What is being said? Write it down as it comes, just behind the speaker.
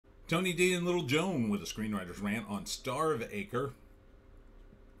Tony D and Little Joan with a screenwriter's rant on Star of Acre,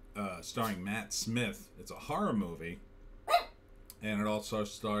 starring Matt Smith. It's a horror movie, and it also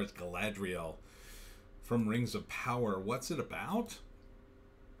stars Galadriel from Rings of Power. What's it about?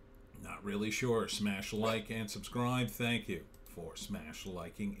 Not really sure. Smash like and subscribe. Thank you for smash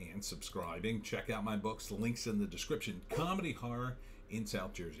liking and subscribing. Check out my books. The link's in the description. Comedy horror in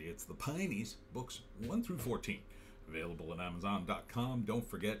South Jersey. It's the Pineys, books 1 through 14. Available at Amazon.com. Don't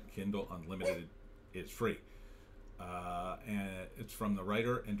forget, Kindle Unlimited is free. And it's from the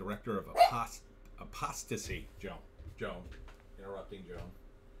writer and director of Apostasy. Joan. Interrupting, Joan.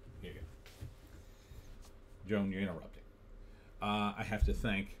 Here you go. Joan, you're interrupting. I have to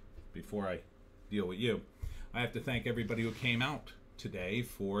thank, before I deal with you, I have to thank everybody who came out today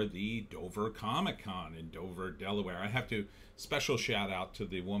for the Dover Comic Con in Dover, Delaware. I have to special shout out to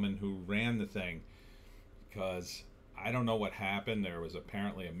the woman who ran the thing, because I don't know what happened. There was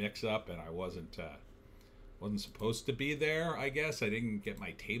apparently a mix-up, and I wasn't supposed to be there, I guess. I didn't get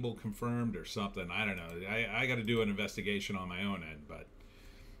my table confirmed or something. I don't know. I got to do an investigation on my own end,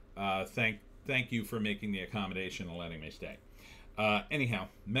 but thank you for making the accommodation and letting me stay. Anyhow,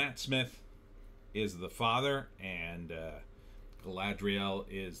 Matt Smith is the father, and Galadriel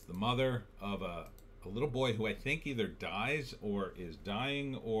is the mother of a little boy who I think either dies or is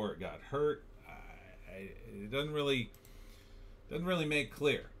dying or got hurt. It doesn't really make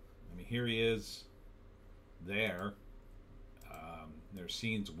clear. I mean, here he is there. There's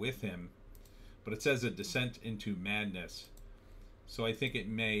scenes with him, but it says a descent into madness. So I think it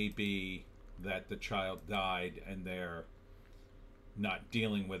may be that the child died and they're not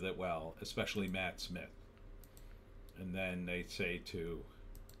dealing with it well, especially Matt Smith. And then they say to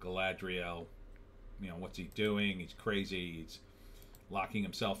Galadriel, you know, what's he doing? He's crazy. He's locking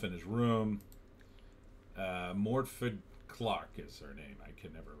himself in his room. Morfydd Clark is her name. I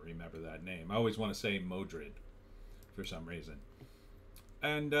can never remember that name. I always want to say Modred for some reason.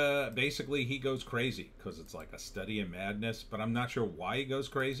 And basically he goes crazy because it's like a study in madness, but I'm not sure why he goes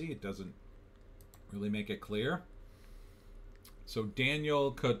crazy. It doesn't really make it clear. So Daniel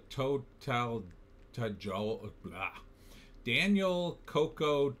Daniel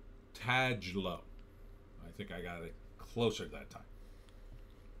Coco Tajlo. I think I got it closer that time.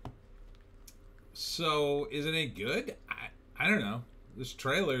 So, is it any good? I don't know. This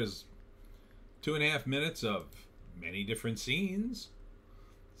trailer is 2.5 minutes of many different scenes.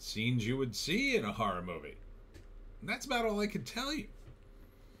 Scenes you would see in a horror movie. And that's about all I can tell you.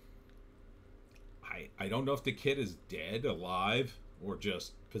 I don't know if the kid is dead, alive, or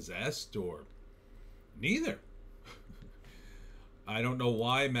just possessed, or neither. I don't know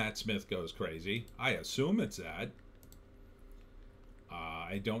why Matt Smith goes crazy. I assume it's that.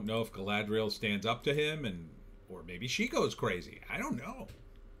 I don't know if Galadriel stands up to him, or maybe she goes crazy. I don't know.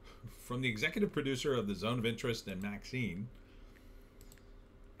 From the executive producer of The Zone of Interest and Maxine.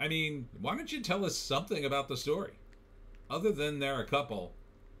 I mean, why don't you tell us something about the story? Other than they're a couple.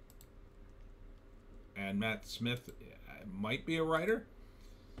 And Matt Smith might be a writer.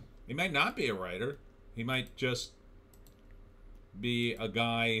 He might not be a writer. He might just be a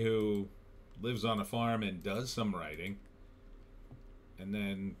guy who lives on a farm and does some writing. And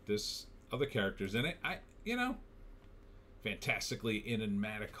then this other character's in it. Fantastically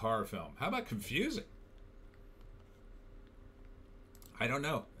enigmatic horror film. How about confusing? I don't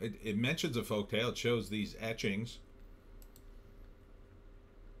know. It mentions a folktale. It shows these etchings.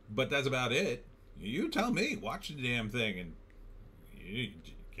 But that's about it. You tell me. Watch the damn thing. And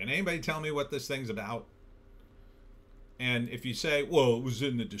can anybody tell me what this thing's about? And if you say, well, it was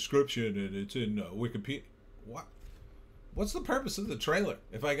in the description and it's in Wikipedia. What? What's the purpose of the trailer?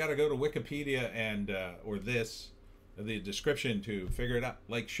 If I got to go to Wikipedia and, or the description to figure it out.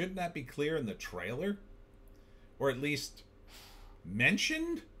 Like, shouldn't that be clear in the trailer? Or at least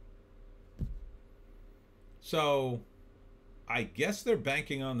mentioned? So, I guess they're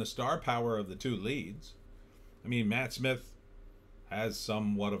banking on the star power of the two leads. I mean, Matt Smith has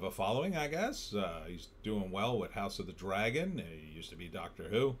somewhat of a following, I guess. He's doing well with House of the Dragon. He used to be Doctor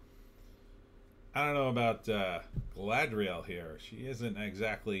Who. I don't know about Galadriel here. She isn't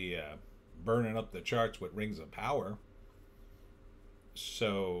exactly burning up the charts with Rings of Power.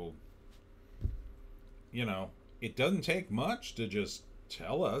 So, you know, it doesn't take much to just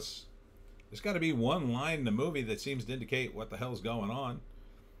tell us. There's got to be one line in the movie that seems to indicate what the hell's going on.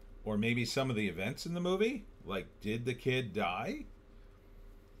 Or maybe some of the events in the movie. Like, did the kid die?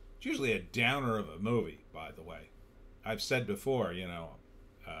 It's usually a downer of a movie, by the way. I've said before, you know,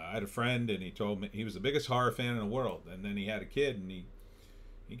 I had a friend and he told me he was the biggest horror fan in the world. And then he had a kid and he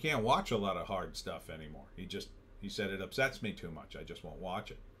can't watch a lot of hard stuff anymore. He said it upsets me too much. I just won't watch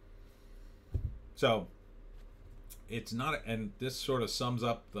it. So it's not, and this sort of sums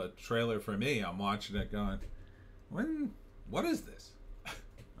up the trailer for me. I'm watching it going, what is this?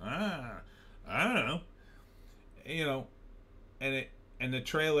 I don't know. You know, and the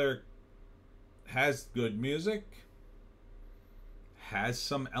trailer has good music, has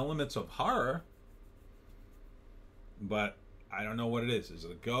some elements of horror, but I don't know what it is. Is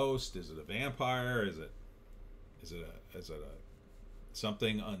it a ghost? Is it a vampire? Is it a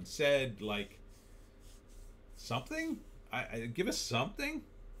something unsaid? Like something? I give us something.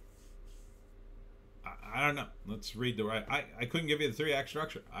 I don't know. Let's read the right. I couldn't give you the 3-act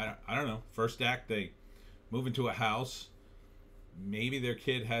structure. I don't know. First act, they move into a house. Maybe their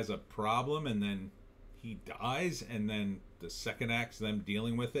kid has a problem, and then he dies, and then the second act's them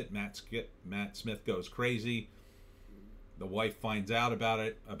dealing with it. Matt Smith goes crazy. The wife finds out about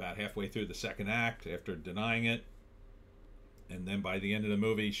it about halfway through the second act after denying it. And then by the end of the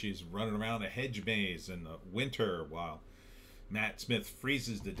movie, she's running around a hedge maze in the winter while Matt Smith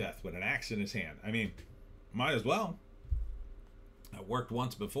freezes to death with an axe in his hand. I mean, might as well. It worked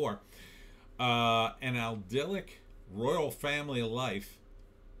once before. An idyllic royal family life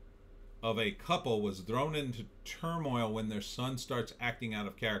of a couple was thrown into turmoil when their son starts acting out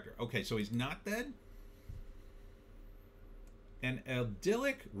of character. Okay, so he's not dead? An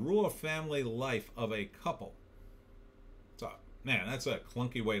idyllic royal family life of a couple. So, man, that's a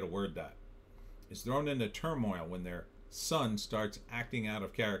clunky way to word that. Is thrown into turmoil when their son starts acting out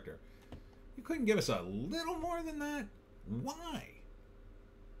of character. You couldn't give us a little more than that? Why?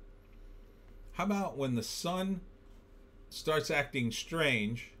 How about when the son starts acting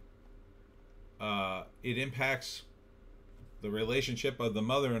strange, it impacts the relationship of the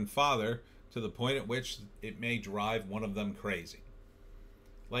mother and father to the point at which it may drive one of them crazy.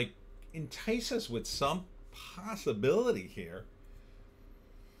 Like, entice us with some possibility here.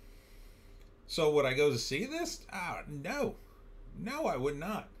 So would I go to see this? No. No, I would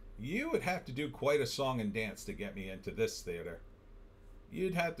not. You would have to do quite a song and dance to get me into this theater.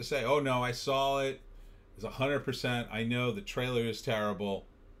 You'd have to say, oh no, I saw it. It's 100%. I know the trailer is terrible,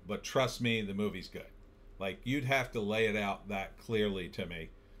 but trust me, the movie's good. Like, you'd have to lay it out that clearly to me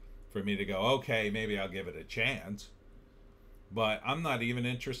for me to go, okay, maybe I'll give it a chance. But I'm not even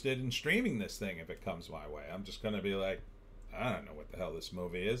interested in streaming this thing if it comes my way. I'm just going to be like, I don't know what the hell this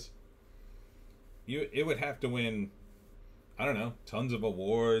movie is. It would have to win, I don't know, tons of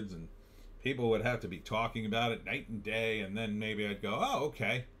awards, and people would have to be talking about it night and day, and then maybe I'd go, oh,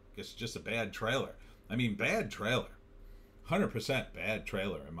 okay, guess it's just a bad trailer. I mean, bad trailer. 100% bad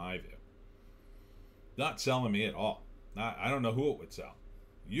trailer in my view. Not selling me at all. I don't know who it would sell.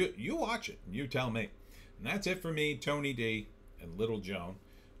 You watch it and you tell me. And that's it for me, Tony D, and Little Joan.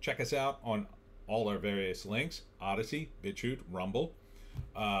 Check us out on all our various links. Odysee, Bitchute, Rumble.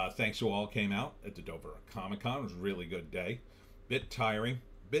 Thanks to all came out at the Dover Comic Con. It was a really good day. Bit tiring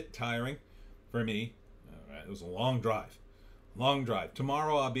for me. It was a long drive.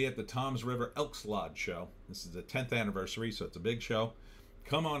 Tomorrow I'll be at the Toms River Elks Lodge show. This is the 10th anniversary, so it's a big show.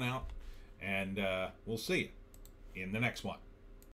 Come on out, and we'll see you in the next one.